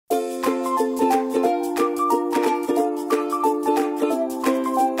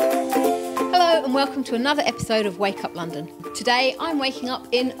welcome to another episode of Wake Up London. Today I'm waking up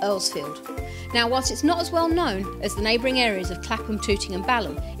in Earlsfield. Now, whilst it's not as well known as the neighbouring areas of Clapham, Tooting and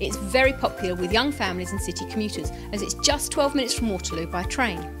Balham, it's very popular with young families and city commuters, as it's just 12 minutes from Waterloo by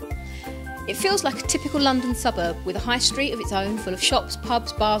train. It feels like a typical London suburb with a high street of its own full of shops,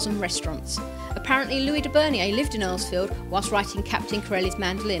 pubs, bars and restaurants. Apparently Louis de Bernier lived in Earlsfield whilst writing Captain Corelli's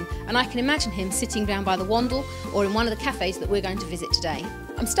Mandolin, and I can imagine him sitting down by the Wandle or in one of the cafes that we're going to visit today.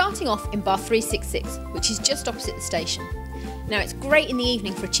 I'm starting off in bar 366, which is just opposite the station. Now, it's great in the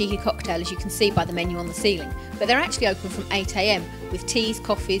evening for a cheeky cocktail, as you can see by the menu on the ceiling, but they're actually open from 8 AM with teas,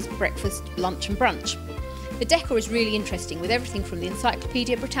 coffees, breakfast, lunch and brunch. The decor is really interesting, with everything from the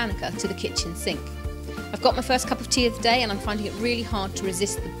Encyclopaedia Britannica to the kitchen sink. I've got my first cup of tea of the day and I'm finding it really hard to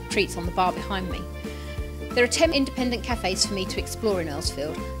resist the treats on the bar behind me. There are 10 independent cafes for me to explore in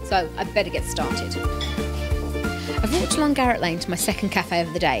Earlsfield, so I'd better get started. I've walked along Garrett Lane to my second cafe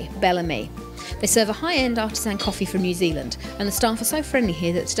of the day, Belle and Me. They serve a high-end artisan coffee from New Zealand, and the staff are so friendly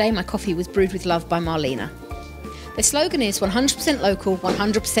here that today my coffee was brewed with love by Marlena. Their slogan is 100% local,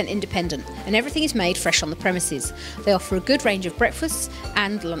 100% independent, and everything is made fresh on the premises. They offer a good range of breakfasts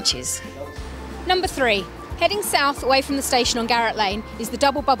and lunches. Number 3. Heading south away from the station on Garrett Lane is the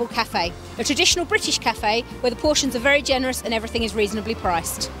Double Bubble Cafe, a traditional British cafe where the portions are very generous and everything is reasonably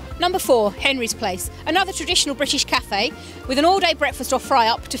priced. Number 4, Henry's Place, another traditional British cafe with an all-day breakfast or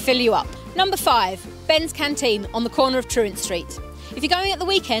fry-up to fill you up. Number 5, Ben's Canteen on the corner of Truant Street. If you're going at the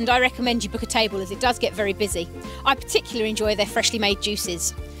weekend, I recommend you book a table as it does get very busy. I particularly enjoy their freshly made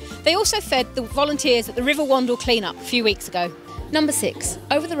juices. They also fed the volunteers at the River Wandle clean-up a few weeks ago. Number 6,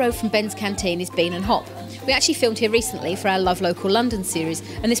 over the road from Ben's Canteen is Bean and Hop. We actually filmed here recently for our Love Local London series,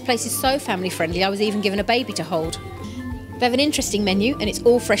 and this place is so family friendly I was even given a baby to hold. They have an interesting menu and it's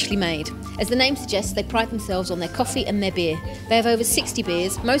all freshly made. As the name suggests, they pride themselves on their coffee and their beer. They have over 60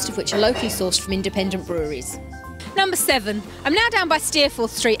 beers, most of which are locally sourced from independent breweries. Number 7, I'm now down by Steerforth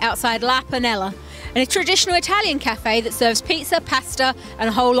Street outside La Panella, and a traditional Italian cafe that serves pizza, pasta and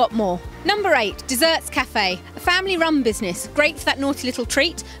a whole lot more. Number 8, Desserts Cafe, a family-run business, great for that naughty little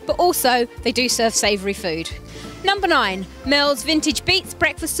treat, but also they do serve savoury food. Number 9, Mel's Vintage Beats,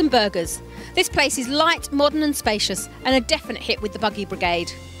 Breakfasts and Burgers. This place is light, modern and spacious, and a definite hit with the buggy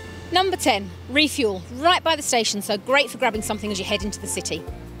brigade. Number 10, Refuel, right by the station, so great for grabbing something as you head into the city.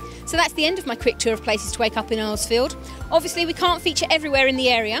 So that's the end of my quick tour of places to wake up in Earlsfield. Obviously we can't feature everywhere in the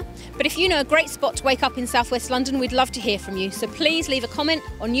area, but if you know a great spot to wake up in South West London, we'd love to hear from you, so please leave a comment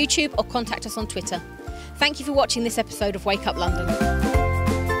on YouTube or contact us on Twitter. Thank you for watching this episode of Wake Up London.